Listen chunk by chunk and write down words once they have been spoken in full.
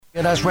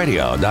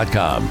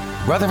NSRadio.com,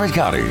 Rutherford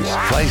County's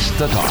place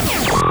to talk.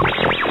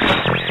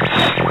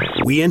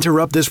 We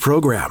interrupt this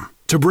program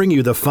to bring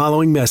you the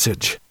following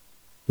message.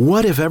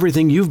 What if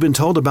everything you've been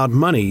told about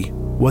money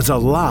was a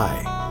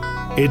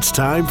lie? It's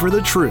time for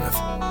the truth.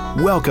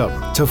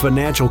 Welcome to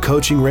Financial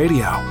Coaching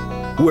Radio,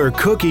 where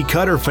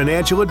cookie-cutter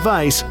financial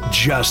advice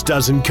just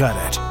doesn't cut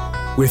it.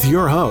 With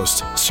your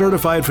host,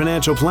 certified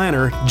financial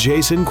planner,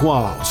 Jason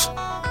Qualls.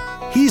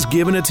 He's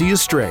giving it to you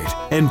straight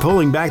and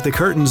pulling back the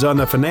curtains on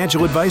the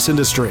financial advice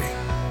industry.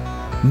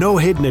 No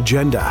hidden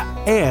agenda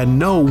and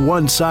no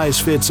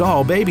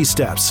one-size-fits-all baby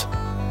steps.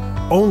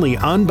 Only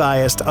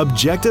unbiased,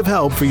 objective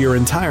help for your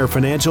entire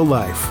financial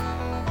life.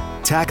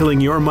 Tackling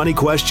your money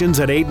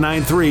questions at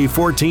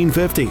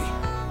 893-1450.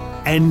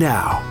 And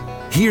now,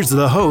 here's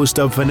the host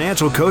of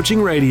Financial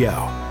Coaching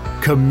Radio,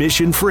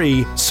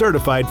 commission-free,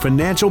 certified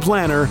financial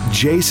planner,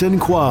 Jason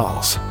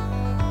Qualls.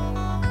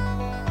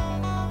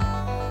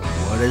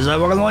 What is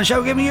up? Welcome to the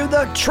show giving you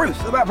the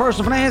truth about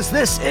personal finance.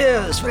 This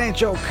is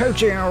Financial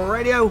Coaching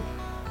Radio.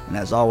 And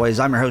as always,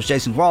 I'm your host,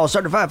 Jason Qualls,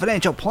 certified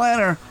financial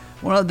planner,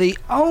 one of the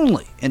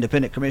only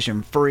independent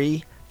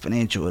commission-free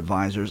financial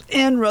advisors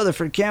in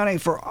Rutherford County.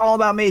 For all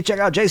about me, check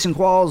out Jason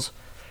Qualls,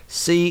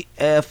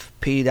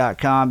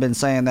 CFP.com. Been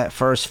saying that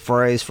first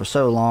phrase for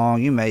so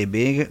long, you may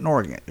be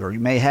ignoring it, or you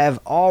may have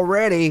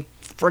already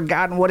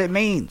forgotten what it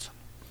means.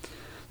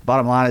 The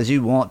bottom line is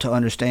you want to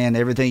understand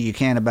everything you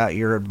can about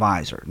your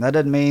advisor. That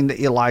doesn't mean that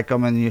you like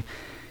them and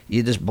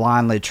you just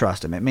blindly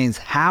trust them. It means,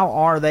 how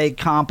are they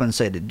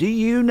compensated? Do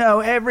you know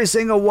every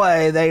single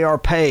way they are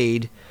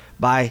paid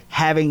by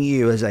having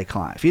you as a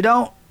client? If you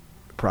don't,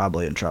 you're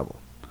probably in trouble.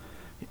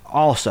 You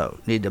also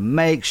need to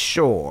make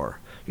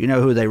sure you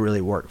know who they really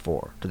work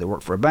for. Do they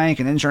work for a bank,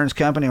 an insurance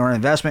company, or an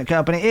investment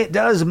company? It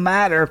does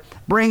matter.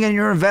 Bring in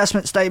your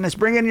investment statements.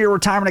 Bring in your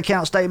retirement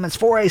account statements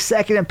for a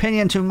second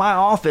opinion to my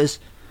office.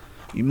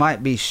 You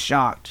might be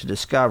shocked to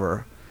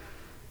discover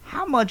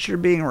how much you're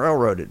being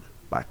railroaded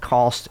by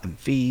costs and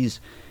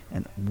fees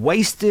and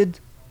wasted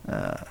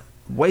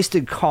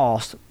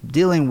cost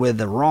dealing with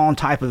the wrong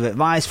type of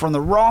advice from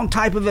the wrong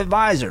type of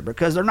advisor,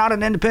 because they're not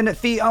an independent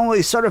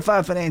fee-only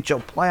certified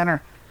financial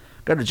planner.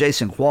 Go to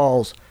Jason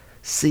Qualls,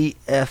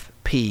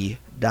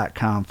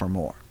 CFP.com for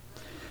more.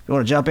 If you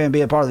want to jump in and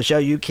be a part of the show,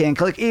 you can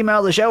click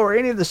email the show or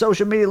any of the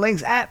social media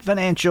links at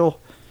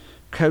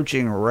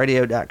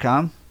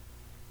financialcoachingradio.com.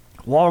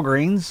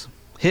 Walgreens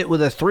hit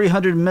with a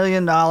 $300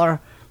 million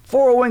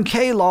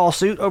 401k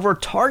lawsuit over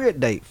target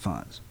date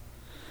funds.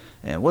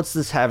 And what's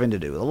this having to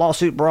do? The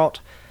lawsuit brought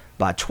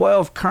by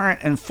 12 current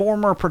and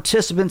former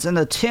participants in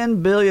the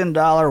 $10 billion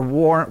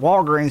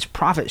Walgreens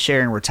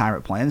profit-sharing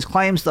retirement plans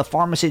claims the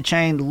pharmacy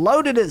chain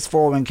loaded its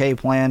 401k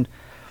plan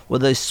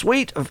with a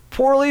suite of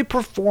poorly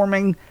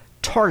performing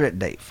target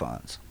date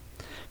funds.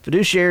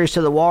 Fiduciaries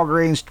to the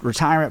Walgreens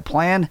retirement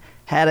plan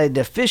had a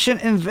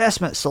deficient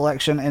investment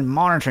selection and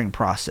monitoring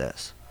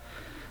process.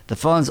 The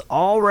funds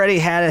already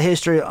had a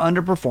history of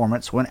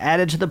underperformance when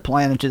added to the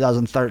plan in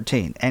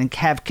 2013 and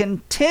have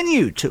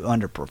continued to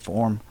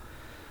underperform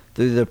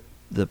through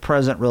the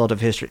present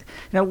relative history.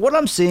 Now, what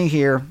I'm seeing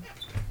here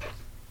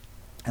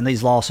in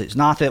these lawsuits,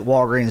 not that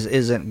Walgreens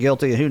isn't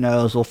guilty, who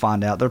knows, we'll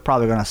find out. They're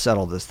probably going to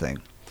settle this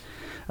thing.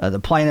 The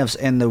plaintiffs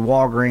in the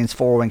Walgreens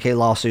 401k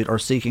lawsuit are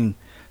seeking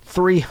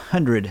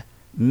 $300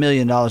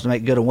 million to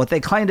make good on what they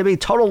claim to be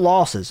total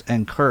losses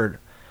incurred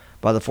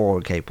by the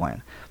 401k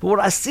plan. But what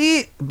I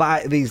see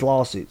by these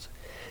lawsuits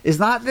is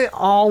not that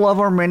all of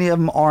them or many of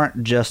them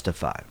aren't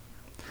justified,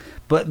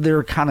 but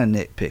they're kind of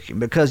nitpicking,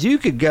 because you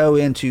could go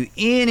into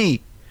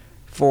any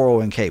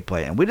 401k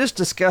plan. We just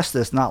discussed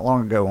this not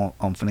long ago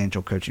on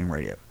Financial Coaching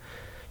Radio.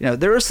 You know,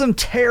 there are some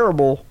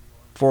terrible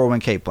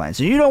 401k plans,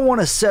 and you don't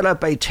want to set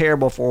up a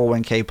terrible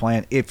 401k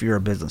plan if you're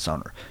a business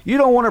owner. You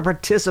don't want to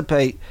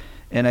participate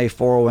in a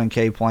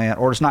 401k plan,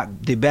 or it's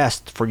not the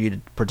best for you to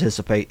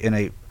participate in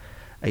a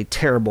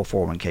terrible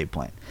 401k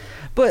plan.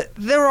 But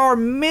there are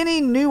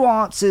many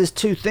nuances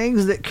to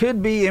things that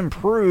could be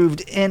improved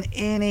in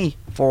any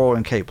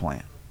 401k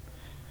plan.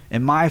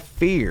 And my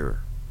fear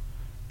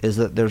is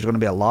that there's going to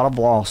be a lot of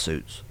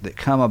lawsuits that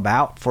come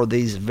about for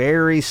these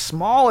very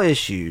small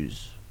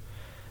issues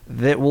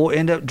that will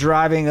end up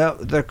driving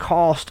up the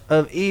cost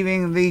of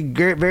even the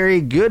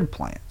very good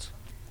plans.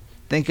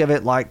 Think of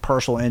it like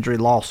personal injury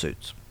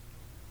lawsuits.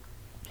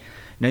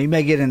 Now, you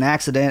may get in an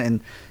accident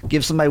and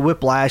give somebody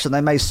whiplash, and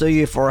they may sue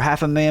you for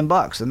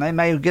 $500,000, and they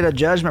may get a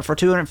judgment for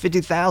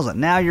 $250,000.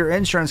 Now, your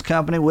insurance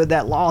company with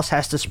that loss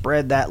has to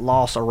spread that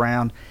loss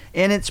around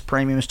in its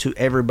premiums to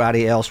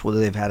everybody else, whether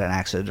they've had an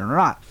accident or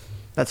not.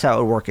 That's how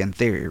it would work in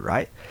theory,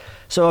 right?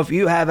 So if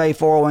you have a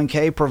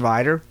 401k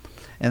provider,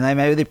 and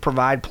they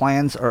provide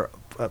plans or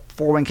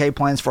 401k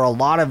plans for a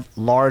lot of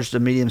large to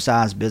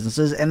medium-sized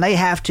businesses, and they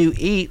have to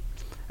eat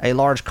a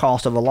large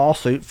cost of a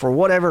lawsuit for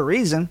whatever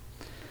reason,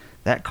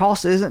 that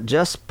cost isn't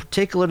just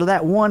particular to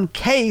that one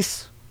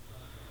case.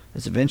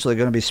 It's eventually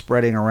going to be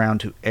spreading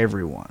around to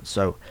everyone.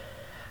 So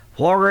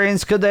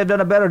Walgreens, could they have done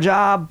a better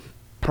job?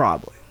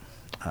 Probably.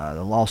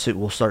 The lawsuit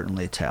will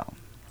certainly tell.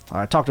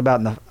 I talked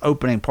about in the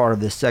opening part of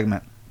this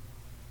segment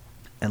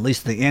at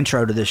least the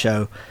intro to the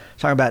show,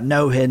 talking about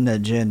no hidden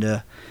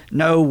agenda,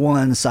 no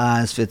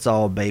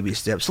one-size-fits-all baby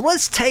steps. So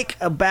let's take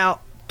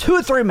about 2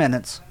 or 3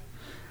 minutes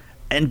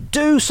and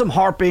do some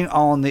harping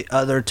on the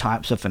other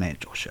types of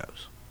financial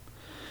shows.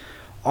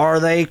 Are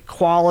they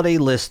quality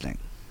listening?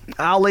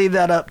 I'll leave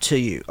that up to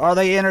you. Are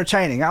they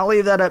entertaining? I'll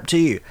leave that up to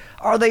you.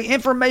 Are they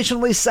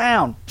informationally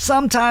sound?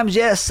 Sometimes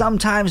yes,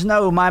 sometimes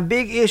no. My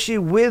big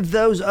issue with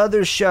those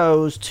other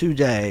shows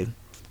today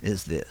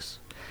is this.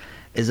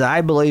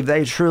 I believe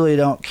they truly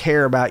don't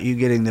care about you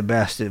getting the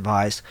best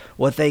advice.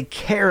 What they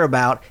care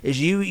about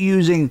is you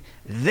using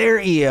their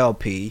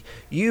ELP,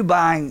 you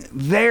buying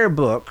their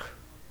book,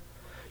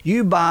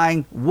 you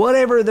buying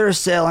whatever they're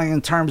selling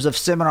in terms of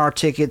seminar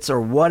tickets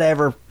or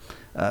whatever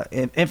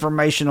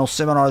informational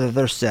seminar that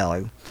they're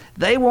selling.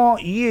 They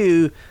want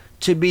you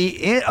to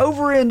be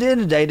over and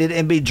inundated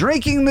and be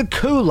drinking the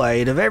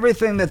Kool-Aid of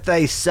everything that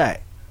they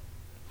say.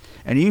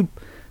 And you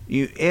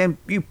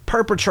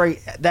perpetrate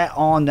that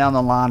on down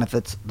the line, if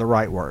that's the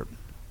right word.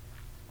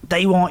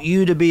 They want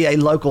you to be a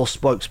local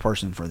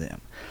spokesperson for them.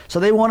 So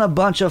they want a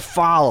bunch of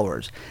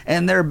followers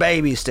and their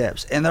baby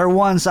steps and their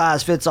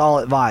one-size-fits-all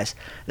advice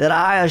that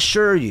I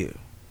assure you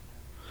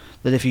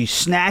that if you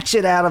snatch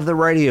it out of the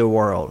radio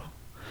world,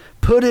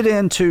 put it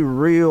into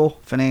real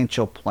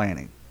financial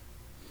planning,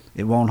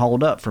 it won't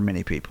hold up for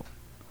many people.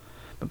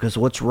 Because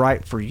what's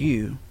right for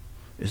you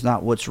is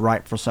not what's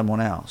right for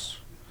someone else.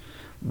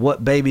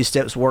 What baby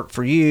steps work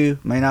for you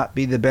may not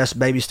be the best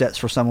baby steps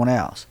for someone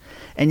else.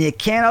 And you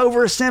can't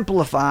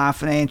oversimplify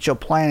financial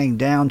planning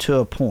down to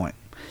a point.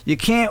 You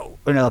can't,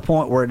 a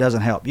point where it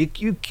doesn't help. You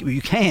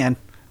can,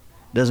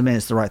 doesn't mean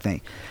it's the right thing.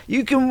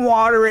 You can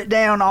water it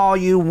down all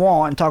you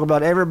want and talk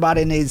about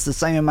everybody needs the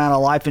same amount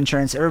of life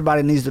insurance.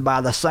 Everybody needs to buy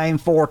the same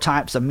 4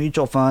 types of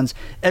mutual funds.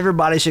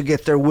 Everybody should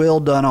get their will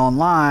done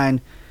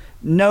online.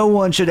 No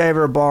one should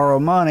ever borrow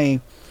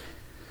money.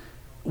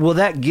 Will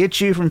that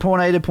get you from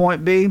point A to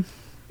point B?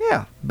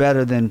 Yeah,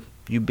 better than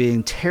you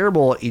being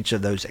terrible at each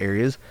of those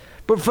areas.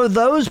 But for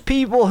those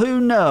people who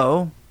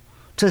know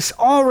to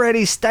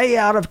already stay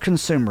out of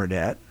consumer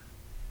debt,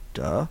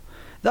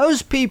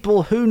 those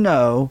people who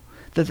know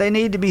that they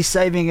need to be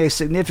saving a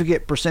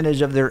significant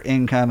percentage of their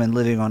income and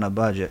living on a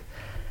budget,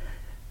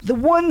 the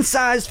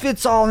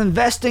one-size-fits-all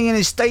investing in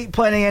estate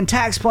planning and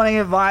tax planning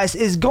advice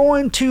is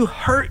going to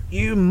hurt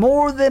you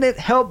more than it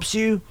helps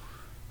you,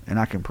 and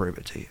I can prove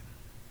it to you.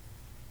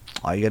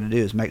 All you got to do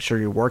is make sure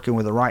you're working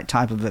with the right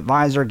type of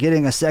advisor,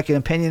 getting a second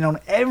opinion on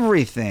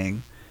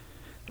everything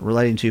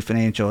relating to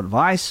financial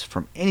advice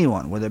from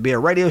anyone, whether it be a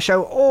radio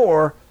show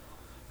or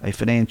a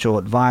financial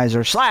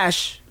advisor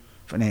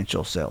 /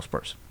 financial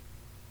salesperson.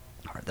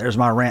 All right, there's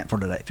my rant for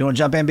today. If you want to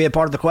jump in, be a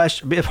part of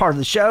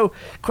the show,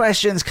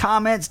 questions,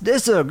 comments,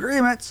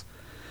 disagreements,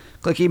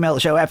 click email the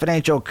show at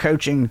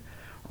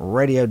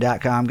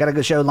financialcoachingradio.com. Got a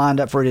good show lined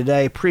up for you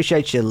today.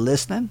 Appreciate you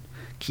listening.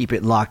 Keep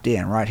it locked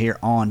in right here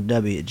on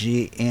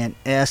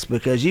WGNS,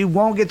 because you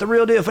won't get the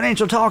real deal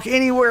financial talk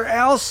anywhere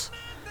else.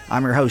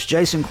 I'm your host,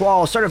 Jason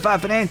Quall,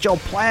 certified financial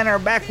planner,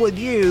 back with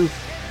you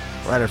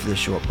right after this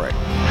short break.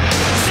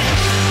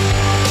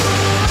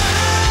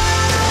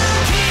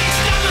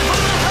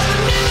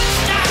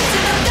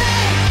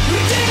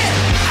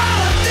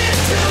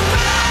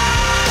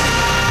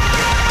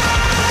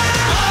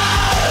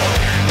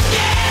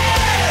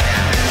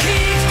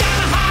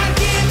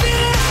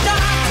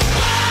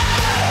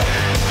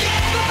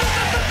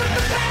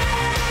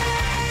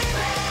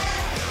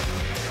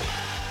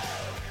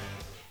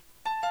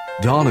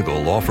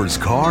 Donegal offers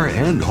car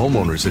and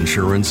homeowners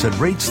insurance at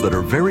rates that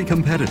are very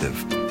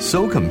competitive.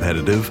 So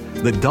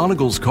competitive that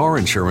Donegal's car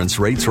insurance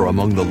rates are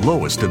among the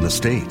lowest in the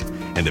state.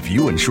 And if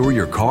you insure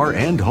your car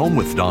and home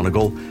with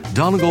Donegal,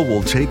 Donegal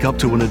will take up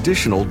to an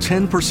additional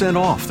 10%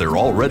 off their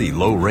already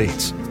low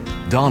rates.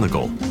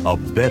 Donegal, a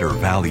better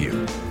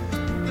value.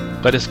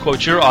 Let us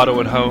quote your auto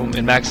and home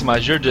and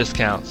maximize your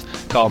discounts.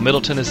 Call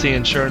Middle Tennessee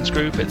Insurance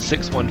Group at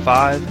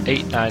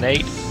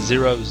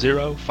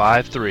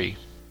 615-898-0053.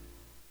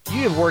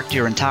 You have worked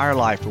your entire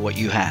life for what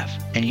you have,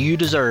 and you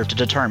deserve to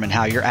determine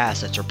how your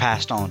assets are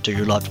passed on to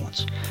your loved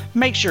ones.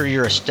 Make sure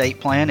your estate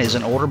plan is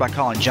in order by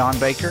calling John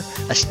Baker,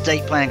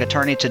 estate planning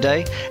attorney,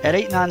 today at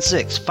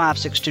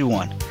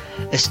 896-5621.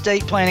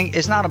 Estate planning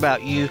is not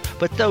about you,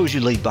 but those you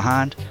leave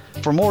behind.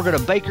 For more, go to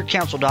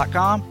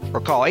bakercounsel.com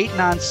or call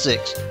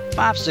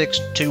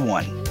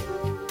 896-5621.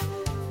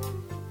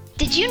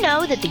 Did you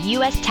know that the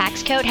U.S.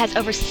 Tax Code has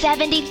over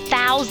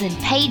 70,000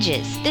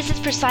 pages? This is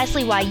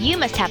precisely why you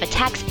must have a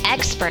tax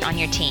expert on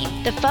your team.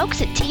 The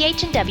folks at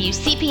TH&W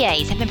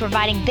CPAs have been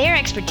providing their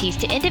expertise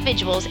to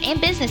individuals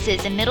and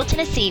businesses in Middle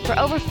Tennessee for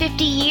over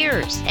 50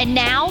 years. And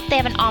now they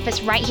have an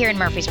office right here in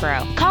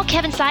Murfreesboro. Call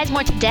Kevin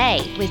Sizemore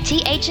today with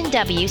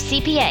TH&W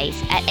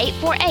CPAs at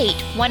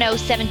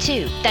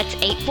 848-1072. That's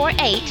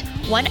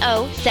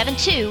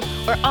 848-1072,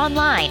 or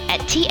online at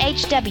thwcpa.com.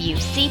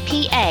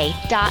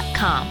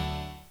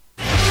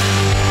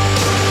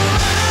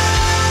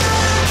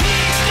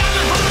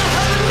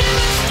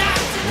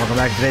 Welcome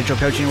back to Financial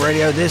Coaching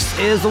Radio. This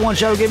is the one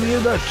show giving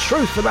you the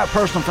truth about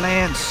personal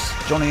finance.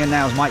 Joining in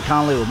now is Mike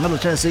Conley with Middle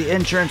Tennessee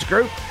Insurance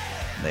Group.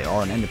 They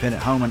are an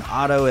independent home and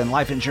auto and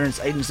life insurance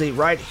agency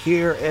right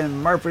here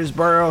in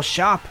Murfreesboro.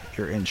 Shop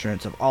your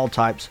insurance of all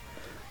types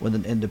with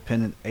an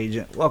independent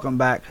agent. Welcome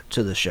back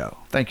to the show.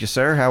 Thank you,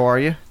 sir. How are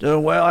you?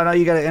 Doing well. I know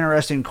you got an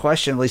interesting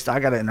question. At least I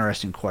got an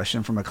interesting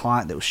question from a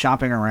client that was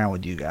shopping around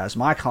with you guys.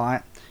 My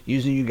client,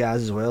 using you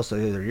guys as well, so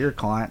they're your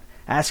client,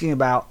 asking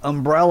about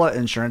umbrella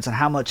insurance and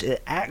how much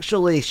it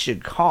actually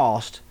should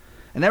cost.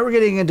 And they were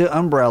getting into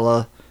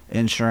umbrella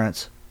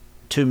insurance,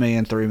 $2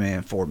 million, $3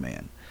 million, $4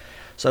 million.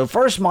 So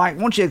first, Mike,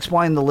 why don't you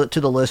explain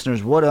to the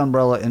listeners what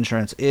umbrella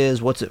insurance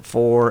is, what's it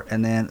for,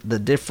 and then the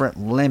different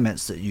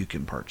limits that you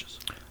can purchase.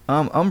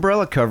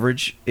 Umbrella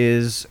coverage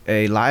is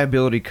a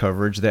liability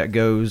coverage that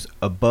goes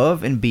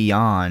above and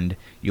beyond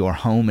your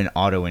home and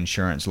auto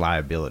insurance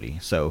liability.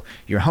 So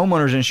your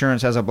homeowner's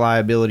insurance has a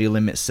liability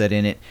limit set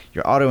in it.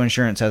 Your auto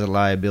insurance has a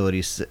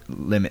liability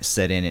limit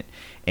set in it.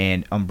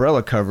 And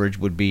umbrella coverage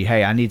would be,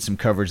 hey, I need some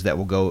coverage that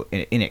will go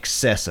in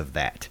excess of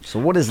that. So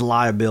what is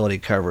liability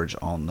coverage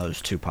on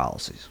those two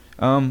policies?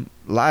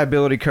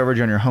 Liability coverage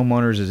on your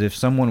homeowners is if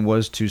someone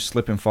was to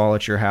slip and fall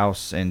at your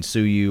house and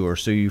sue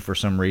you for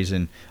some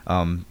reason,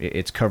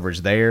 it's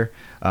coverage there.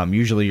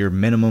 Usually your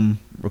minimum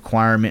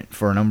requirement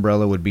for an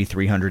umbrella would be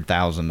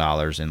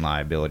 $300,000 in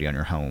liability on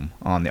your home.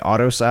 On the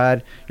auto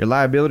side, your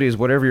liability is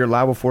whatever you're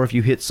liable for if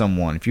you hit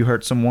someone. If you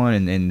hurt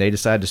someone and they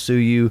decide to sue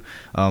you,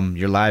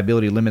 your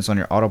liability limits on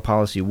your auto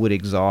policy would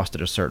exhaust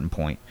at a certain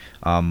point.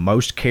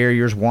 Most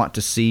carriers want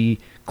to see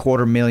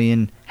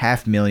 $250,000,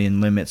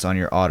 $500,000 limits on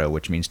your auto,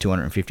 which means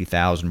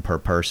 $250,000 per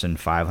person,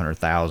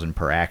 $500,000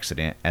 per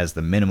accident as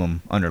the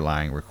minimum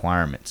underlying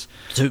requirements.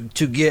 To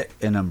get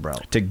an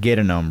umbrella. To get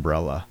an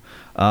umbrella.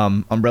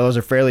 Umbrellas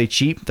are fairly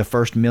cheap. The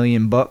first $1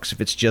 million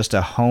if it's just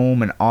a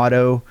home and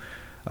auto,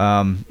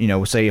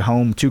 say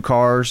home, 2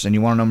 cars, and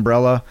you want an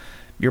umbrella,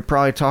 you're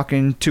probably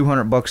talking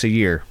 $200 a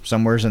year,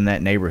 somewhere's in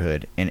that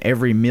neighborhood. And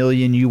every $1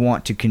 million you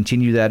want to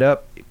continue that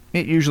up,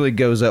 it usually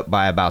goes up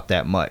by about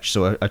that much.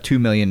 So a $2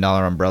 million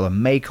umbrella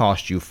may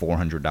cost you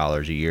 $400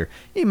 a year.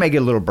 You may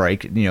get a little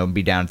break,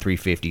 be down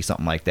 $350,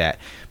 something like that.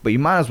 But you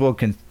might as well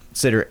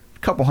consider a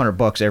couple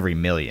 $100 every $1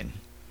 million.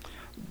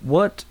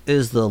 What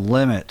is the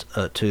limit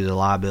to the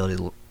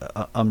liability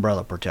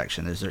umbrella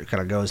protection? Is it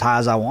kind of go as high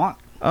as I want?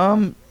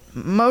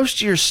 Most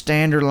of your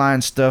standard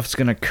line stuff's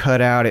going to cut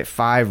out at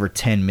 $5 or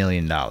 $10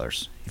 million.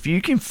 If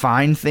you can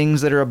find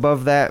things that are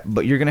above that,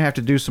 but you're going to have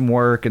to do some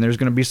work, and there's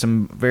going to be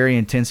some very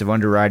intensive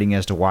underwriting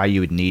as to why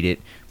you would need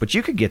it. But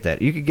you could get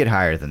that. You could get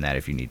higher than that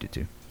if you needed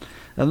to.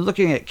 I'm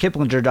looking at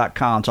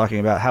Kiplinger.com talking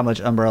about how much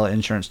umbrella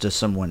insurance does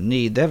someone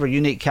need. They have a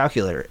unique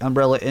calculator,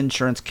 umbrella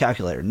insurance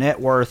calculator,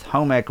 net worth,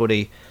 home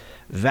equity,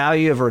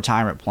 value of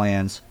retirement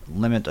plans,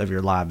 limit of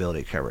your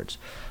liability coverage.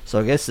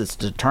 So I guess it's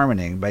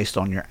determining based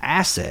on your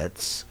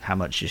assets how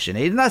much you should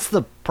need. And that's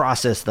the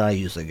process that I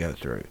usually go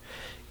through.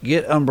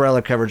 Get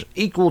umbrella coverage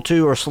equal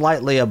to or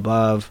slightly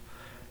above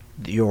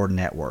your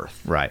net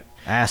worth. Right.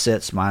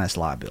 Assets minus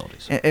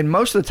liabilities. And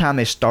most of the time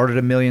they start at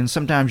 $1 million.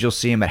 Sometimes you'll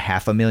see them at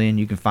 $500,000.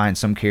 You can find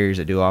some carriers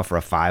that do offer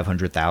a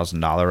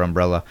 $500,000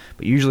 umbrella,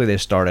 but usually they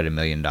start at $1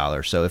 million.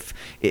 So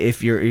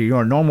if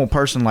you're a normal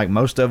person like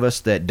most of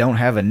us that don't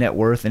have a net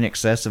worth in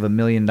excess of $1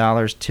 million,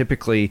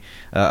 typically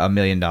a $1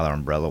 million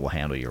umbrella will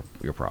handle your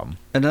problem.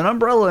 And an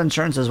umbrella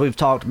insurance, as we've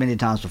talked many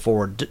times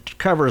before,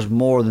 covers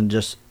more than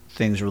just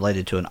things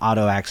related to an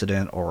auto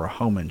accident or a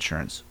home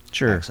insurance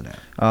accident.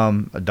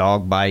 A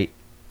dog bite,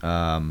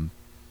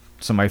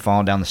 somebody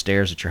falling down the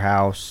stairs at your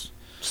house,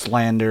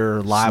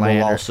 slander, libel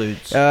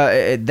lawsuits.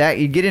 That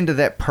you get into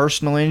that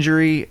personal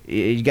injury,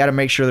 you got to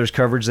make sure there's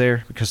coverage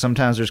there, because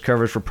sometimes there's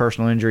coverage for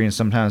personal injury and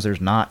sometimes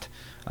there's not.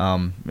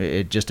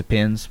 It just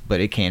depends, but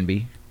it can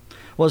be.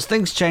 Well, as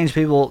things change,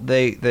 people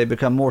they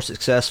become more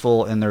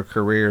successful in their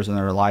careers and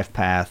their life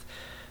path.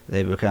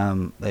 They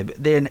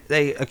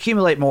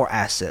accumulate more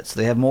assets.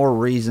 They have more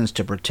reasons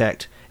to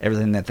protect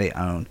everything that they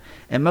own.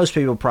 And most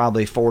people,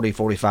 probably 40,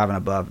 45 and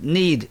above,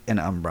 need an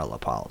umbrella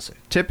policy.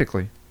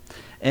 Typically.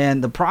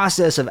 And the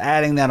process of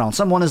adding that on,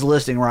 someone is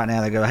listening right now.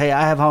 They go, hey,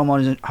 I have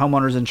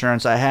homeowners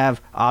insurance, I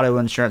have auto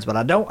insurance, but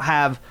I don't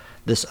have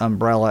this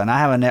umbrella, and I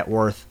have a net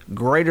worth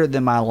greater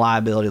than my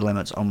liability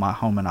limits on my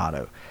home and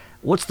auto.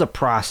 What's the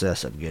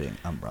process of getting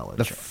umbrella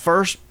insurance? The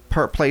first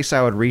place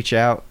I would reach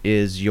out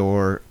is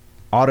your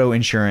auto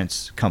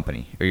insurance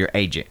company or your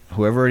agent,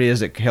 whoever it is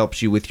that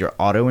helps you with your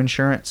auto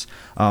insurance.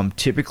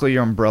 Typically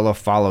your umbrella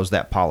follows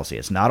that policy.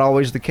 It's not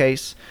always the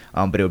case,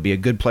 but it would be a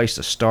good place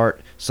to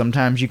start.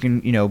 Sometimes you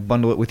can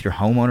bundle it with your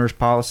homeowner's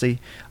policy,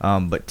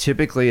 but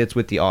typically it's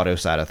with the auto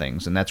side of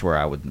things, and that's where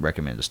I would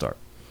recommend to start.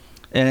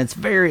 And it's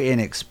very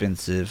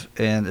inexpensive,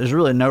 and there's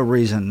really no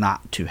reason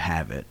not to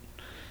have it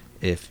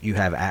if you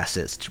have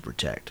assets to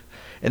protect.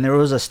 And there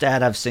was a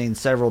stat I've seen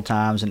several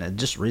times, and I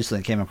just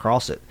recently came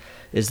across it,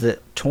 is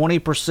that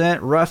 20%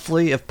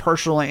 roughly of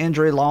personal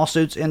injury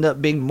lawsuits end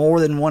up being more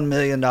than $1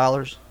 million.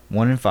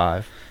 1 in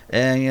 5.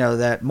 And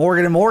that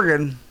Morgan &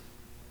 Morgan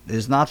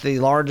is not the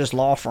largest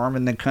law firm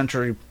in the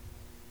country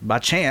by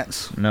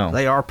chance. No.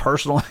 They are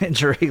personal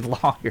injury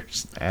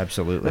lawyers.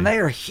 Absolutely. And they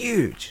are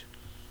huge.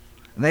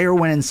 They are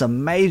winning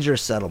some major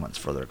settlements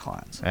for their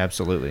clients.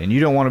 Absolutely. And you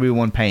don't want to be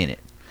one paying it.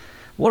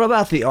 What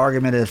about the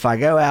argument that if I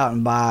go out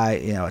and buy,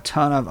 a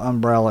ton of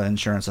umbrella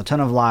insurance, a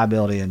ton of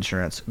liability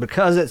insurance,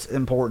 because it's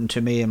important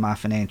to me in my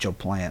financial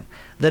plan,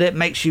 that it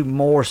makes you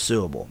more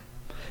suable?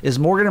 Is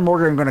Morgan &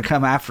 Morgan going to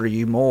come after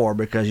you more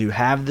because you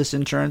have this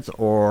insurance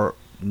or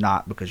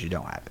not because you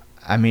don't have it?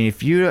 I mean,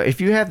 if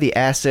you have the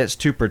assets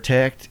to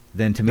protect,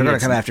 then to me, they're going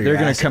to come after you.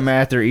 They're going to come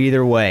after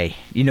either way.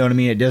 You know what I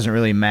mean? It doesn't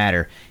really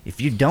matter.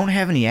 If you don't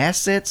have any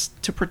assets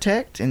to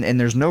protect and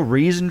there's no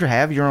reason to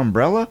have your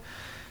umbrella,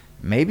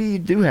 maybe you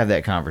do have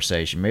that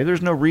conversation. Maybe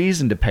there's no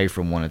reason to pay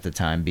for one at the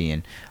time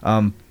being.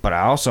 But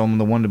I also am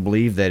the one to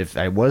believe that if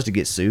I was to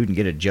get sued and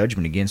get a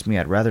judgment against me,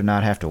 I'd rather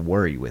not have to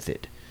worry with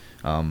it.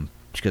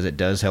 Because it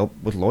does help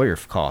with lawyer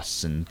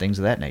costs and things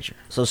of that nature.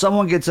 So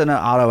someone gets in an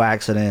auto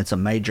accident, it's a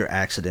major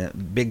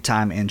accident, big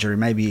time injury,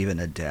 maybe even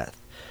a death.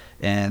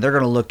 And they're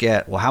going to look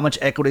at, how much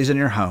equity is in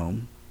your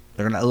home.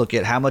 They're going to look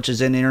at how much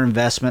is in your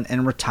investment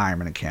and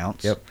retirement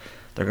accounts. Yep.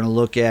 They're going to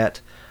look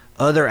at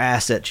other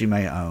assets you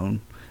may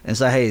own and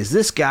say, hey, is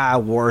this guy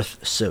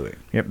worth suing?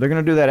 Yep, they're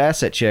going to do that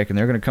asset check, and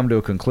they're going to come to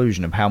a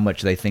conclusion of how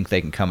much they think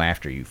they can come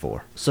after you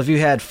for. So if you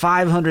had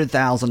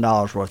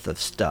 $500,000 worth of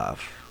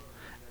stuff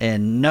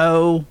and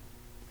no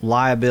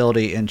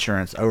liability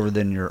insurance over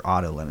than your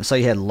auto limit.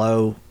 Say you had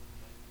low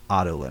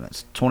auto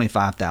limits,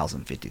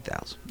 $25,000,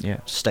 $50,000.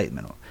 Yeah. State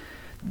minimum.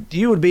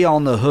 You would be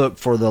on the hook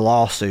for the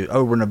lawsuit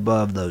over and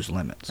above those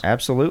limits.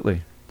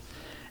 Absolutely.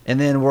 And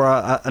then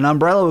where an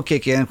umbrella would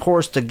kick in. Of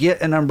course, to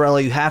get an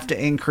umbrella, you have to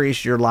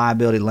increase your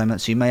liability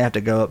limits. You may have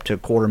to go up to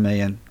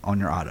 $250,000 on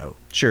your auto.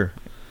 Sure.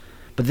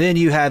 But then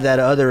you have that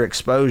other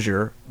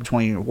exposure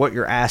between what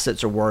your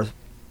assets are worth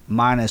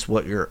minus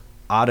what your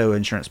auto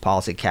insurance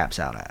policy caps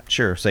out at.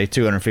 Sure. Say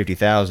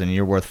 $250,000 and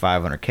you're worth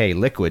 $500K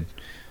liquid.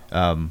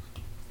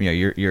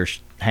 You're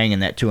hanging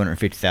that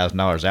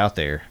 $250,000 out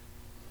there.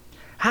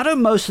 How do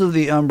most of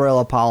the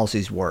umbrella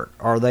policies work?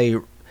 Are they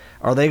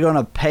going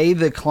to pay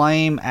the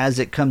claim as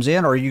it comes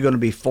in, or are you going to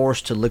be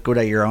forced to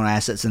liquidate your own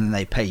assets and then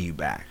they pay you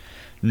back?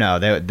 No,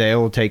 they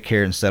will take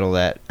care and settle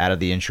that out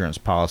of the insurance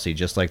policy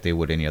just like they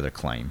would any other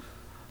claim.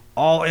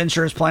 All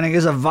insurance planning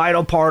is a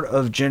vital part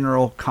of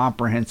general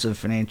comprehensive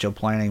financial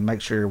planning. Make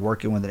sure you're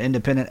working with an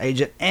independent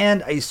agent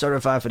and a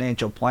certified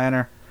financial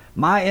planner.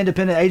 My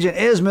independent agent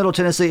is Middle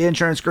Tennessee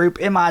Insurance Group,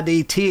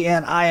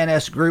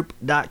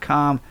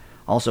 MIDTNINSgroup.com.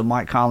 Also,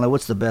 Mike Conley,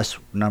 what's the best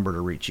number to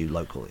reach you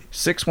locally?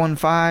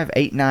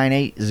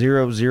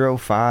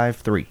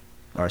 615-898-0053.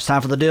 All right, it's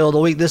time for the deal of the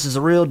week. This is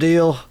a real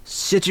deal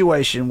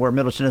situation where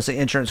Middle Tennessee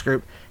Insurance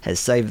Group has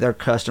saved their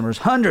customers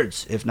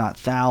hundreds, if not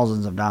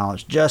thousands of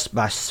dollars just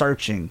by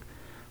searching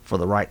for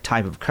the right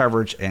type of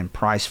coverage and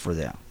price for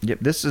them. Yep,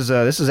 this is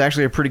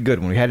actually a pretty good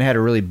one. We hadn't had a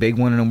really big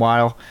one in a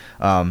while.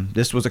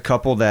 This was a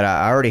couple that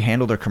I already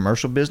handled their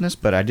commercial business,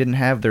 but I didn't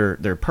have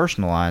their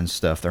personal line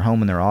stuff, their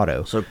home and their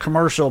auto. So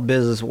commercial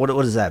business, what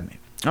does that mean?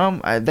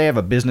 They have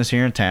a business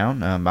here in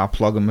town. I'll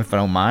plug them if I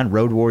don't mind.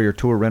 Road Warrior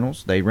Tour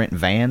Rentals. They rent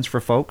vans for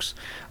folks.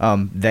 I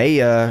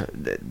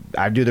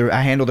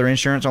handle their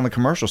insurance on the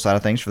commercial side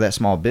of things for that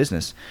small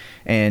business,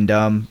 and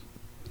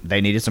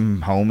they needed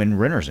some home and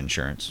renters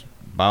insurance.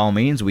 By all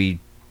means, we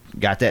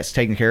got that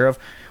taken care of.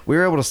 We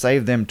were able to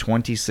save them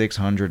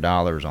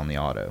 $2,600 on the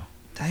auto.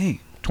 Dang.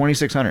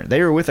 $2,600. They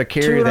were with a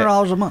carrier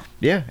 $200 a month.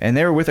 Yeah, and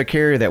they were with a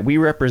carrier that we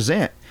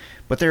represent.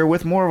 But they were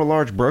with more of a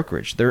large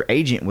brokerage. Their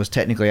agent was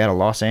technically out of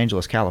Los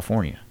Angeles,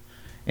 California.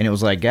 And it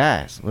was like,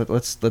 guys,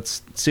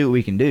 let's see what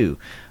we can do.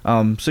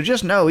 So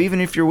just know,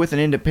 even if you're with an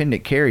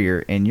independent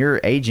carrier and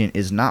your agent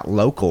is not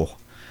local,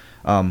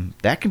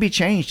 that can be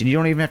changed. And you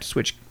don't even have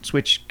to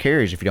switch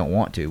carriers if you don't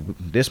want to.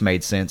 This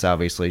made sense,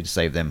 obviously, to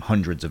save them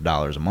hundreds of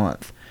dollars a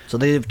month. So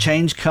they've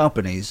changed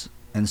companies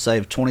and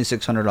saved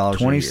 $2,600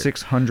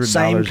 $2,600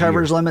 Same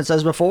coverage limits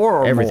as before,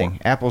 or everything, more?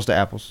 apples to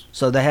apples.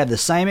 So they have the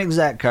same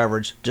exact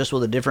coverage, just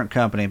with a different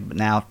company, but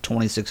now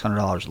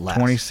 $2,600 less.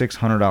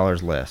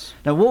 $2,600 less.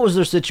 Now, what was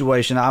their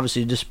situation?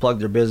 Obviously, you just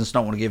plugged their business.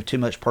 Don't want to give too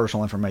much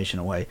personal information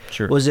away.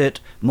 Sure. Was it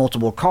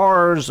multiple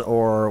cars,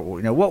 or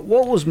what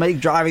was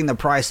driving the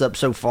price up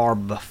so far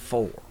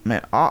before?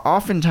 Man,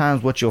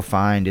 oftentimes what you'll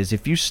find is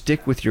if you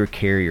stick with your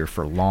carrier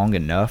for long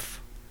enough,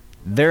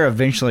 they're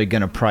eventually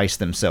going to price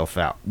themselves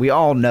out. We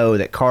all know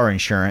that car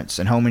insurance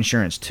and home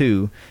insurance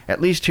too,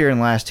 at least here in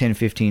the last 10,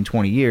 15,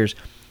 20 years,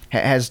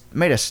 has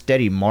made a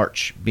steady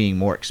march being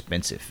more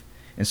expensive.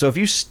 And so if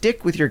you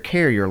stick with your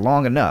carrier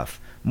long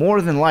enough,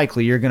 more than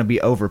likely you're going to be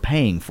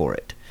overpaying for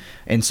it.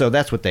 And so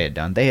that's what they had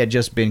done. They had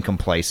just been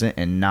complacent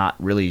and not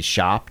really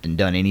shopped and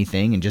done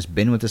anything and just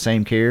been with the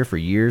same carrier for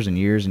years and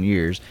years and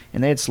years.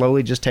 And they had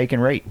slowly just taken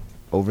rate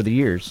over the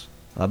years.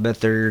 I bet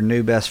they're your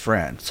new best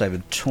friend,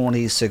 saving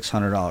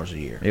 $2,600 a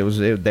year.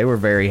 They were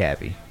very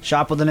happy.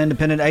 Shop with an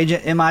independent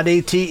agent,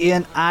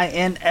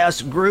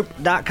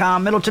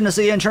 MIDTNINSgroup.com, Middle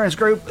Tennessee Insurance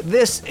Group.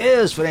 This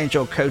is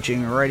Financial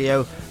Coaching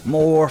Radio.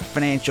 More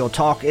financial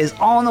talk is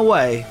on the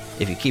way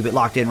if you keep it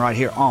locked in right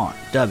here on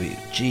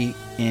WGNS.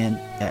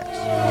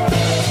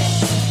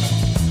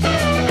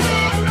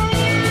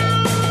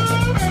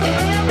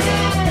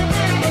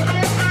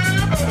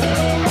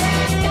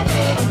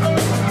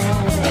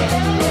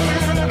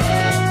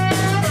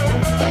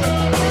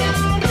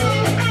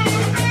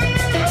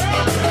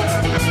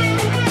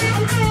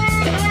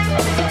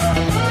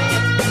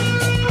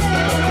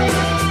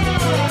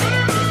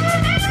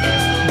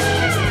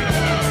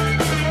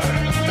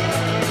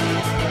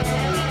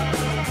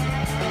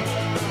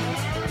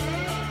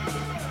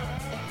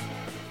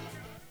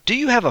 Do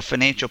you have a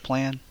financial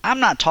plan? I'm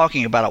not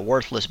talking about a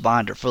worthless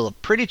binder full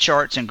of pretty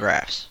charts and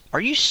graphs.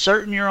 Are you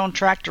certain you're on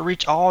track to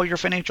reach all your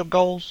financial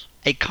goals?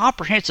 A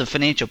comprehensive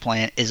financial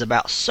plan is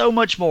about so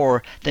much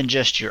more than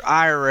just your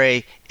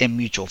IRA and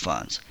mutual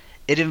funds.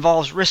 It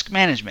involves risk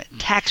management,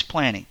 tax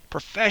planning,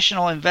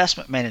 professional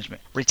investment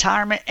management,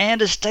 retirement,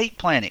 and estate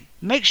planning.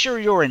 Make sure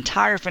your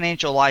entire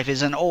financial life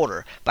is in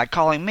order by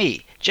calling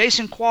me,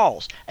 Jason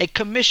Qualls, a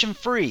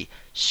commission-free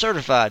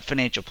certified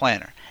financial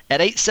planner, at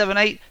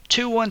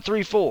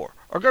 878-2134, or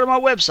go to my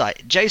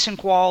website,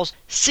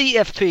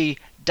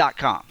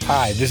 jasonquallscfp.com.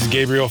 Hi, this is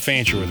Gabriel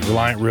Fancher with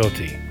Reliant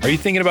Realty. Are you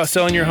thinking about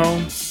selling your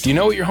home? Do you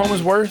know what your home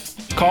is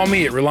worth? Call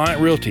me at Reliant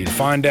Realty to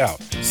find out.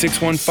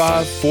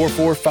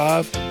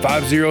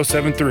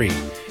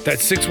 615-445-5073.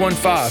 That's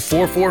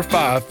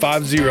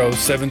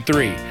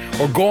 615-445-5073.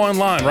 Or go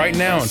online right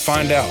now and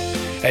find out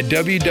at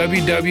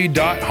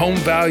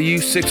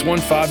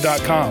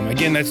www.homevalue615.com.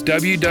 Again, that's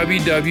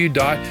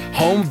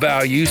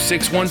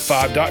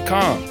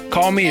www.homevalue615.com.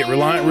 Call me at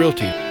Reliant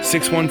Realty,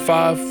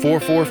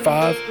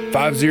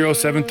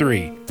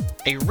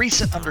 615-445-5073. A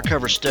recent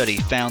undercover study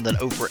found that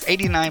over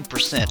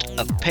 89%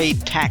 of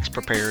paid tax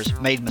preparers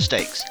made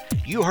mistakes.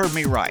 You heard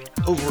me right,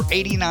 over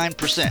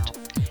 89%.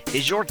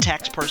 Is your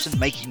tax person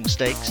making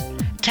mistakes?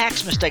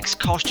 Tax mistakes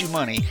cost you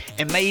money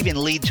and may even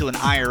lead to an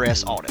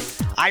IRS audit.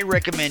 I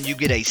recommend you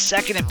get a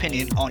second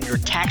opinion on your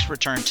tax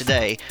return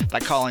today by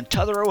calling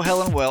Tutherow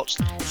Helen Welch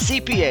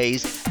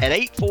CPAs at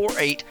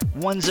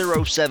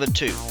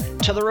 848-1072.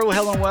 Tutherow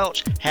Helen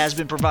Welch has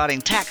been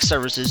providing tax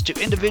services to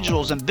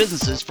individuals and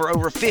businesses for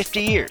over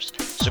 50 years.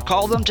 So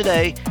call them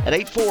today at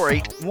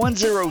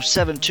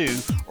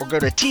 848-1072 or go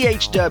to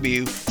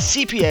thwcpa.com.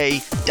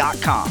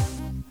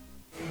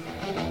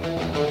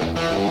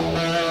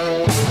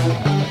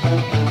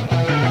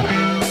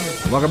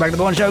 Welcome back to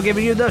the One Show,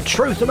 giving you the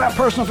truth about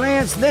personal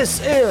finance. This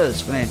is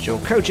Financial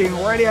Coaching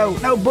Radio.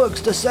 No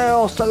books to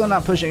sell, so I'm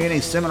not pushing any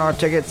seminar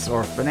tickets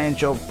or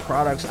financial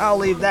products. I'll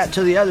leave that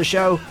to the other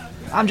show.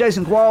 I'm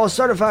Jason Qualls,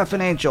 certified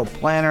financial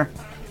planner.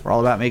 For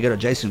all about me, go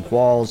to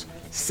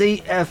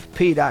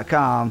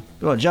jasonquallscfp.com. If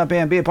you want to jump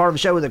in, be a part of the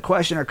show with a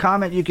question or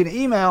comment, you can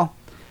email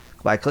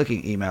by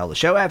clicking email the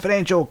show at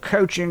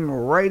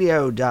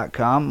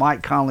financialcoachingradio.com.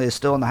 Mike Conley is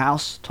still in the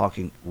house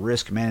talking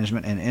risk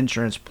management and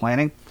insurance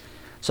planning.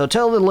 So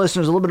tell the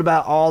listeners a little bit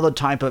about all the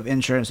type of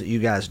insurance that you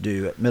guys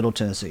do at Middle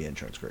Tennessee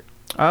Insurance Group.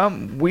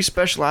 We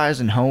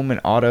specialize in home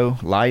and auto,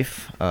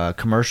 life,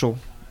 commercial.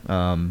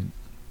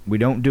 We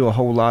don't do a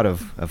whole lot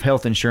of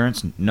health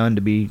insurance, none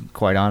to be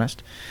quite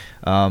honest.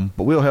 But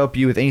we'll help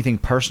you with anything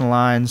personal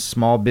lines,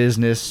 small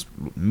business,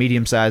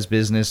 medium-sized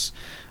business,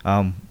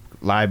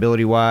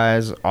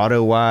 liability-wise,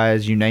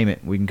 auto-wise, you name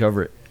it, we can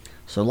cover it.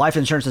 So life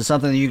insurance is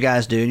something that you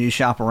guys do, and you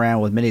shop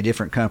around with many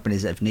different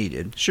companies if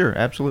needed. Sure,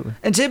 absolutely.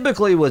 And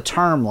typically with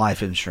term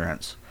life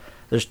insurance,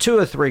 there's 2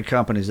 or 3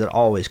 companies that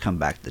always come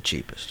back the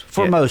cheapest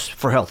for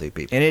for healthy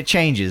people. And it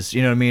changes,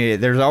 you know what I mean?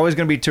 There's always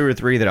going to be 2 or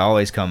 3 that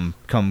always come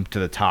to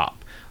the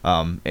top.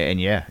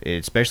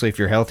 Especially if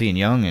you're healthy and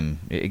young, and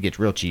it gets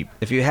real cheap.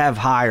 If you have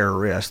higher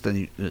risk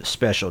than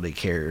specialty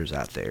carriers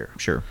out there.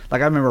 Sure.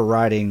 Like I remember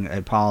writing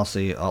a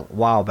policy a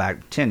while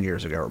back, 10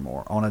 years ago or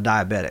more, on a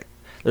diabetic.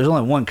 There's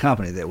only one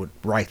company that would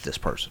write this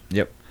person.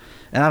 Yep.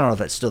 And I don't know if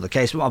that's still the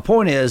case, but my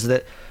point is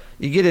that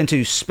you get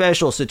into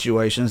special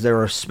situations,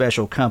 there are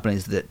special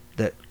companies that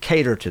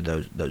cater to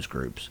those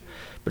groups.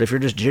 But if you're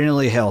just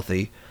generally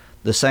healthy,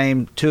 the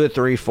same 2 or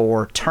 3,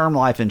 4 term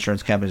life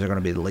insurance companies are going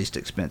to be the least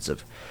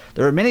expensive.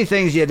 There are many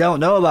things you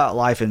don't know about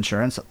life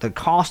insurance. The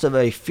cost of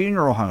a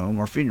funeral home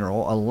or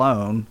funeral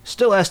alone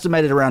still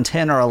estimated around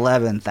 $10,000 or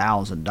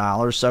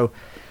 $11,000. So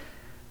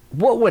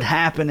what would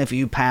happen if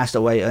you passed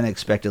away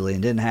unexpectedly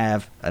and didn't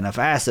have enough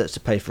assets to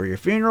pay for your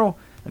funeral?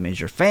 That means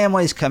your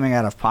family's coming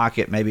out of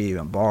pocket, maybe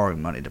even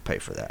borrowing money to pay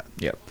for that.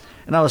 Yep.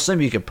 And I assume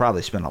you could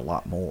probably spend a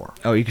lot more.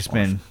 Oh, you can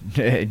spend,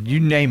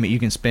 you name it, you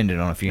can spend it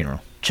on a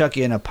funeral. Chuck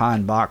you in a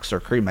pine box or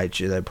cremate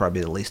you, that'd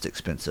probably be the least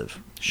expensive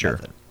Sure.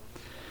 method.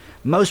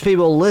 Most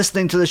people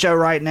listening to the show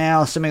right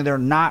now, assuming they're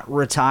not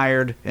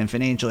retired and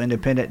financially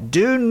independent,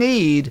 do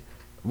need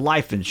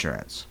life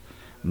insurance.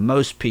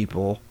 Most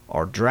people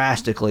are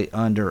drastically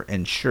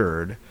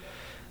underinsured,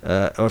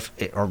 or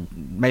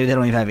maybe they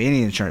don't even have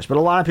any insurance. But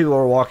a lot of people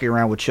are walking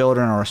around with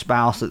children or a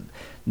spouse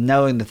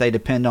knowing that they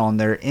depend on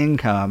their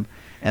income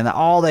and that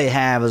all they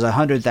have is a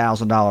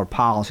 $100,000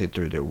 policy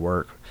through their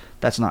work.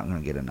 That's not going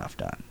to get enough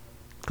done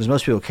because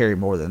most people carry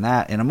more than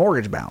that in a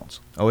mortgage balance.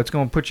 Oh, it's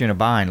going to put you in a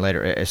bind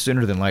later,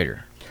 sooner than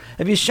later.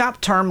 Have you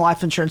shopped term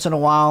life insurance in a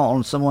while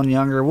on someone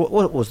younger?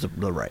 What was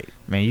the rate?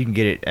 Man, you can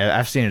get it.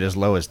 I've seen it as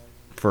low as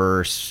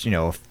for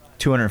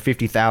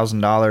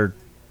 $250,000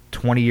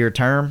 20-year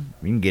term.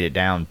 You can get it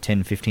down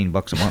 $10-15 a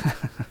month.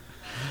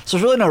 So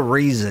there's really no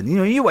reason.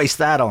 You waste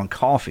that on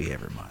coffee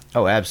every month.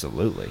 Oh,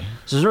 absolutely.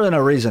 So there's really no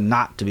reason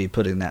not to be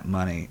putting that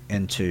money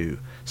into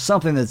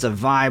something that's a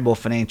viable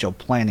financial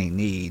planning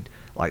need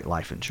like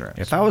life insurance.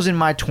 If I was in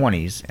my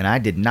 20s and I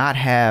did not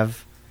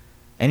have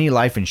any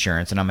life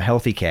insurance and I'm a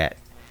healthy cat,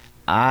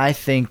 I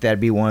think that'd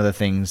be one of the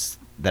things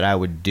that I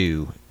would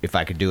do if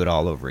I could do it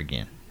all over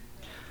again.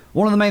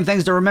 One of the main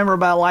things to remember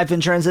about life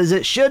insurance is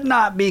it should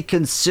not be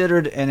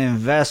considered an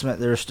investment.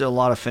 There's still a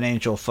lot of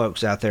financial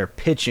folks out there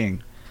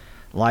pitching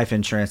life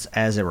insurance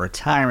as a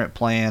retirement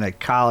plan, a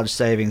college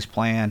savings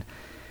plan.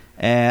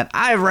 And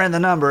I've ran the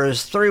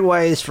numbers 3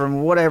 ways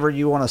from whatever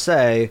you want to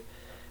say,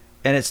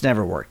 and it's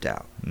never worked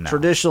out. No.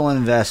 Traditional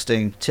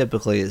investing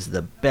typically is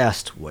the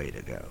best way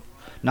to go.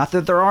 Not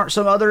that there aren't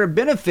some other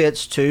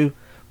benefits to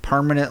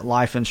permanent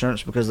life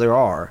insurance, because there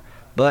are,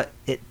 but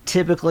it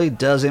typically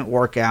doesn't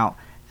work out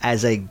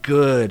as a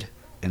good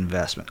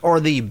investment or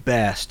the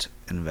best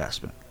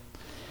investment.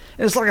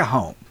 And it's like a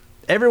home.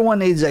 Everyone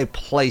needs a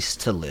place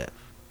to live,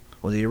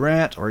 whether you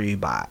rent or you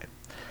buy.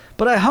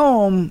 But a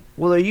home,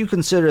 whether you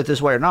consider it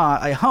this way or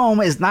not, a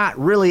home is not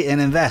really an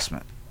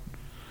investment.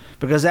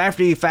 Because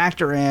after you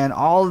factor in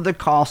all of the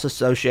costs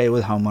associated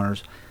with home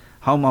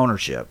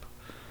ownership,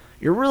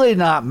 you're really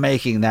not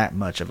making that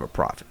much of a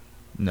profit.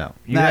 No.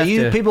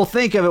 People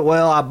think of it,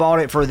 well, I bought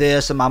it for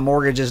this and my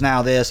mortgage is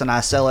now this and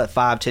I sell it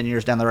 5-10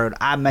 years down the road.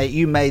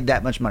 You made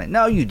that much money.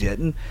 No, you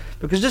didn't.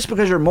 Because just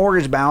because your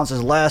mortgage balance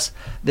is less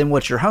than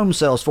what your home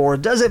sells for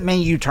doesn't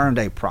mean you turned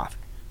a profit.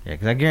 Yeah,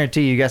 because I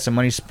guarantee you got some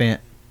money spent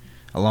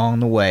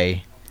along the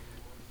way.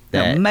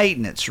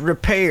 Maintenance,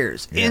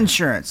 repairs,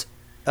 insurance,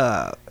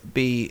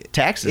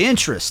 taxes,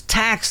 interest,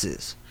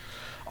 taxes.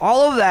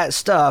 All of that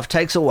stuff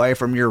takes away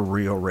from your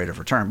real rate of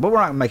return. But we're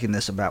not making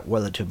this about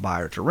whether to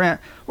buy or to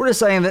rent. We're just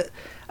saying that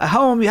a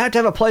home, you have to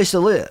have a place to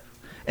live.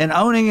 And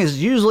owning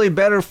is usually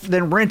better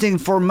than renting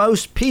for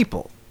most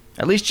people.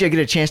 At least you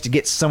get a chance to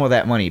get some of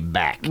that money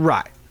back.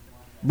 Right.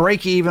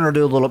 Break even or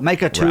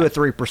make a 2 or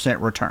 3%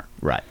 return.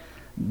 Right.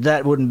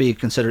 That wouldn't be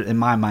considered, in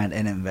my mind,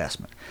 an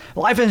investment.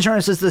 Life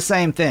insurance is the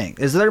same thing.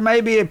 There may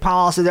be a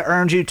policy that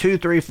earns you 2,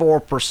 3,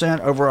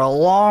 4% over a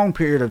long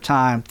period of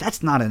time.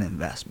 That's not an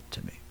investment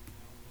to me.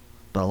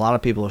 But a lot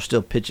of people are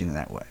still pitching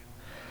that way.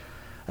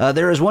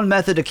 There is one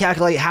method to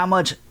calculate how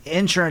much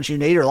insurance you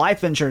need or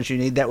life insurance you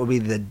need. That would be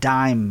the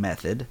DIME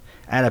method.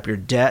 Add up your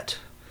debt,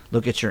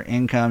 look at your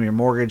income, your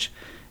mortgage,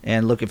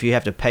 and look if you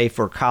have to pay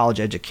for college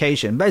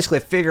education. Basically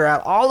figure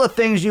out all the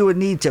things you would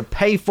need to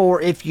pay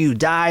for if you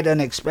died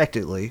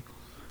unexpectedly.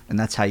 And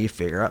that's how you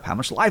figure out how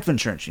much life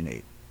insurance you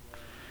need.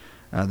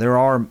 There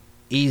are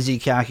easy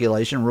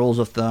calculation rules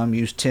of thumb.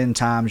 Use 10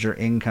 times your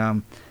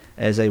income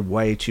as a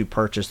way to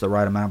purchase the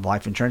right amount of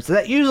life insurance.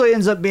 That usually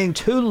ends up being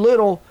too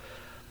little,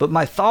 but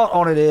my thought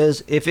on it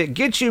is if it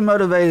gets you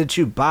motivated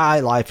to buy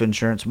life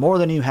insurance more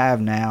than you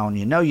have now and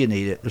you know you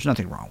need it, there's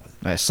nothing wrong with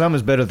it. Some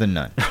is better than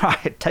none.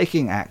 Right,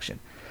 taking action.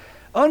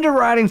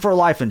 Underwriting for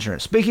life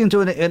insurance. Speaking to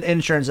an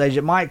insurance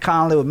agent, Mike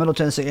Conley with Middle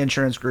Tennessee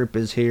Insurance Group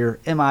is here,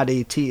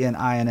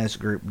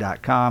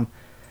 midtninsgroup.com.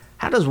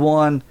 How does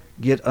one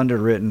get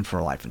underwritten for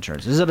life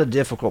insurance? Is it a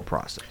difficult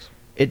process?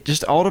 It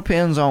just all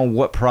depends on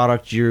what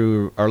product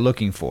you are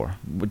looking for.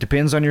 It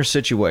depends on your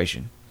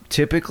situation.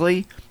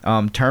 Typically,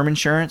 term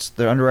insurance,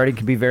 the underwriting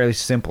can be very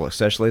simple,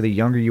 especially the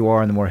younger you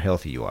are and the more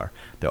healthy you are.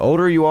 The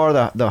older you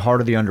are, the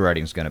harder the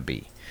underwriting is going to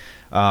be.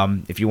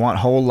 If you want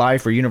whole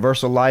life or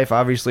universal life,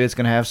 obviously it's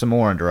going to have some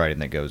more underwriting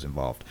that goes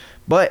involved.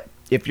 But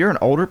if you're an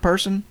older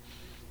person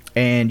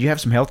and you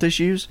have some health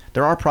issues,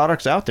 there are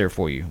products out there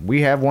for you.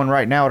 We have one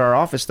right now at our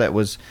office that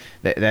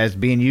is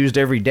being used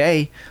every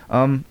day.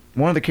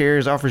 One of the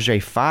carriers offers you a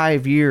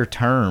 5-year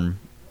term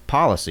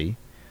policy.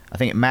 I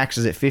think it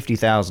maxes at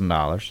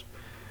 $50,000,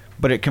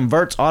 but it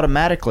converts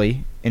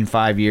automatically in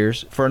 5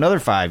 years for another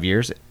 5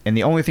 years, and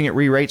the only thing it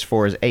re-rates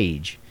for is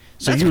age.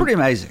 So that's pretty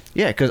amazing.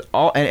 Yeah, because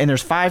and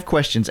there's 5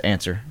 questions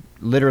answer,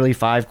 literally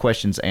 5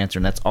 questions answer,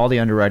 and that's all the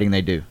underwriting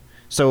they do.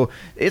 So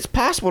it's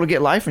possible to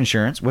get life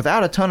insurance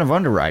without a ton of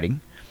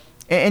underwriting,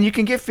 and you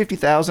can get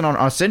 $50,000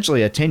 on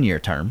essentially a 10-year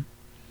term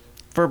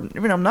for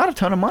not a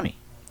ton of money.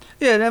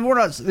 Yeah, and we're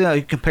not.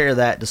 You compare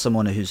that to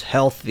someone who's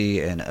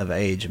healthy and of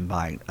age and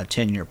buying a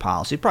 10-year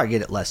policy, you probably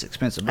get it less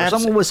expensive. But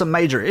someone with some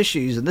major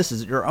issues, and this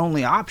is your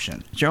only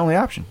option. It's your only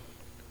option.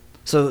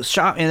 So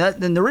shop,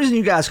 and the reason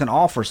you guys can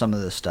offer some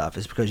of this stuff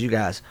is because you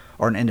guys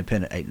are an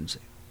independent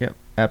agency. Yep,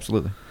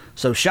 absolutely.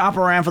 So shop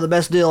around for the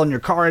best deal on your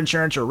car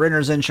insurance, your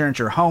renter's insurance,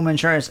 your home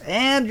insurance,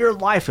 and your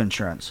life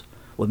insurance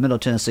with Middle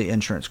Tennessee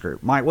Insurance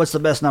Group. Mike, what's the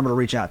best number to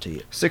reach out to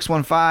you?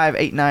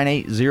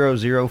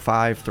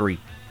 615-898-0053.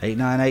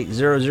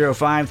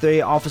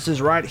 898-0053.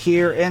 Offices right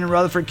here in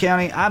Rutherford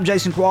County. I'm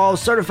Jason Qualls,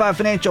 certified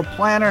financial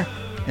planner,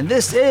 and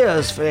this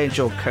is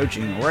Financial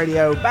Coaching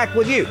Radio. Back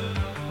with you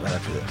right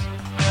after this.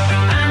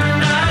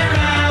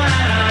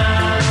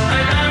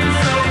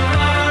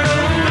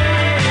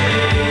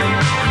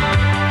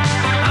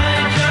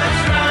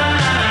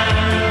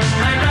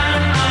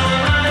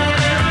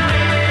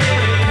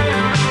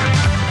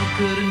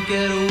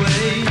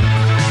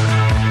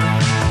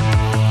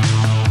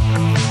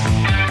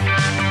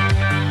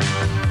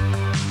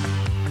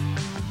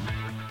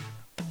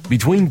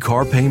 Between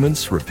car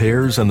payments,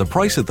 repairs, and the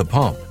price at the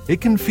pump,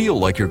 it can feel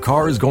like your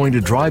car is going to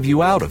drive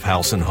you out of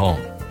house and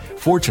home.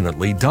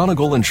 Fortunately,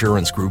 Donegal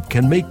Insurance Group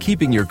can make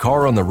keeping your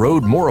car on the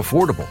road more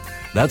affordable.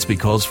 That's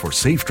because for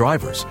safe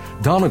drivers,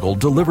 Donegal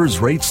delivers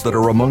rates that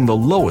are among the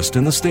lowest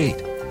in the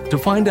state. To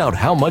find out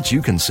how much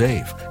you can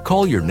save,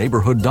 call your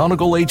neighborhood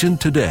Donegal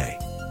agent today.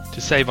 To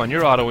save on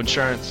your auto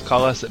insurance,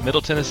 call us at Middle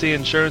Tennessee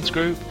Insurance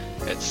Group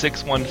at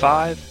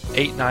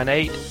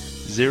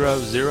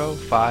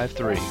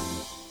 615-898-0053.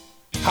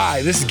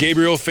 Hi, this is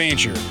Gabriel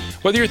Fancher.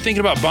 Whether you're thinking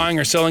about buying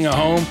or selling a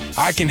home,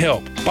 I can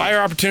help. Buyer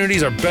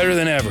opportunities are better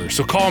than ever,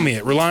 so call me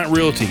at Reliant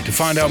Realty to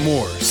find out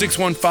more.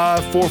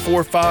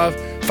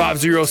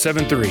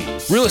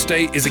 615-445-5073. Real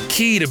estate is a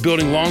key to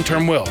building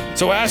long-term wealth.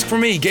 So ask for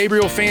me,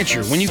 Gabriel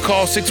Fancher, when you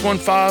call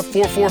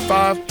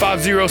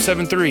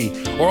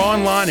 615-445-5073 or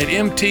online at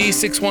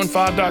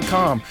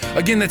mt615.com.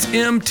 Again, that's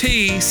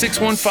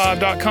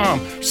mt615.com,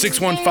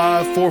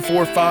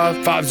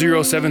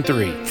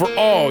 615-445-5073 for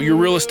all your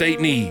real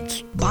estate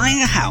needs.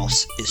 Buying a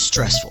house is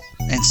stressful,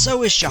 and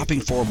so is shopping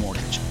for a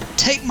mortgage.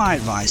 Take my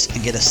advice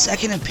and get a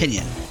second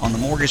opinion on the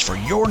mortgage for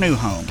your new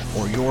home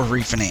or your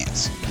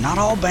refinance. Not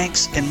all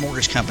banks and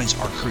mortgage companies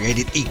are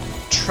created equal.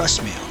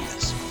 Trust me on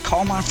this.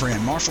 Call my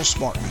friend Marshall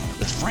Sparkman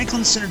with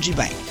Franklin Synergy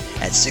Bank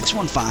at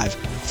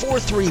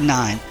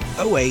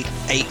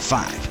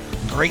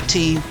 615-439-0885. Great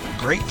team,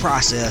 great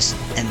process,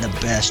 and the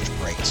best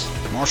rates.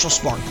 Marshall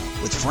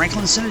Sparkman with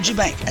Franklin Synergy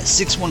Bank at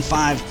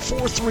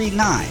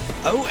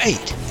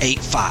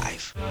 615-439-0885.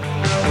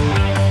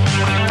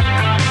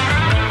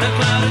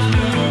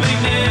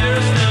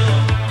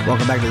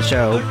 Welcome back to the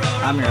show.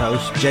 I'm your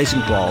host,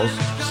 Jason Qualls,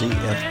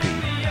 CFP.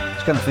 I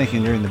was kind of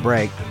thinking during the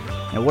break,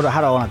 how do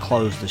I want to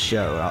close the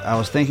show? I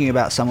was thinking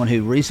about someone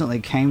who recently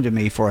came to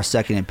me for a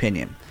second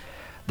opinion.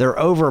 They're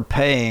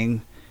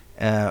overpaying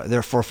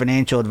they're for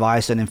financial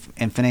advice and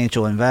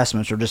financial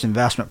investments or just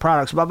investment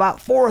products by about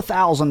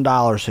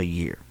 $4,000 a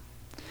year.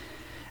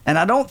 And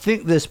I don't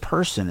think this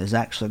person is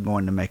actually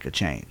going to make a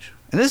change.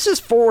 And this is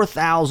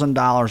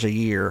 $4,000 a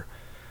year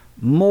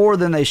more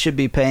than they should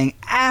be paying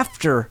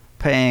after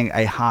paying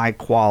a high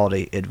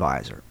quality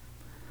advisor.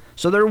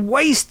 So they're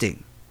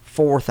wasting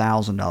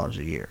 $4,000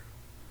 a year.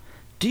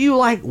 Do you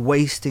like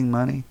wasting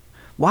money?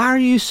 Why are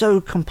you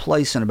so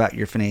complacent about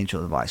your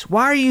financial advice?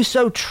 Why are you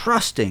so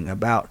trusting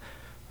about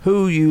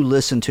who you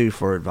listen to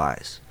for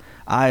advice?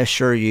 I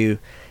assure you,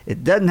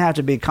 it doesn't have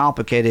to be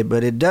complicated,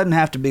 but it doesn't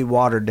have to be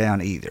watered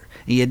down either.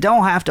 And you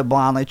don't have to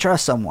blindly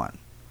trust someone.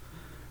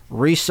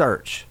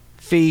 Research,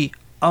 fee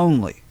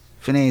only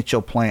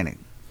financial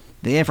planning.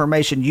 The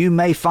information you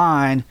may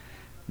find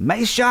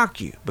may shock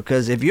you,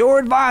 because if your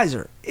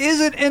advisor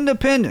isn't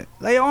independent,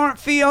 they aren't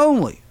fee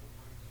only,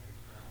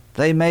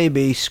 they may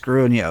be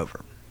screwing you over.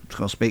 I'm just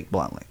going to speak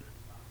bluntly.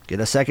 Get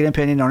a second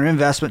opinion on your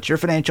investments, your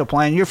financial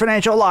plan, your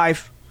financial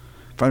life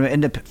from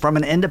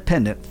an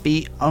independent,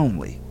 fee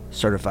only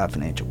certified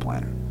financial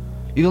planner.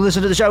 You can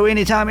listen to the show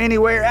anytime,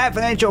 anywhere at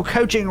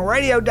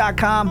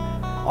financialcoachingradio.com.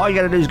 All you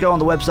got to do is go on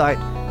the website.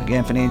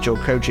 Again,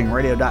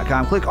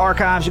 financialcoachingradio.com. Click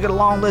archives. You get a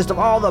long list of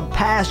all the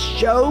past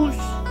shows.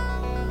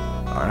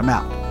 All right, I'm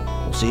out.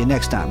 We'll see you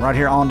next time right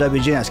here on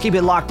WGNS. Keep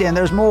it locked in.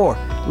 There's more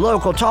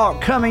local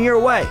talk coming your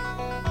way.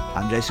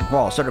 I'm Jason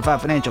Qualls,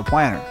 certified financial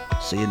planner.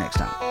 See you next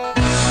time.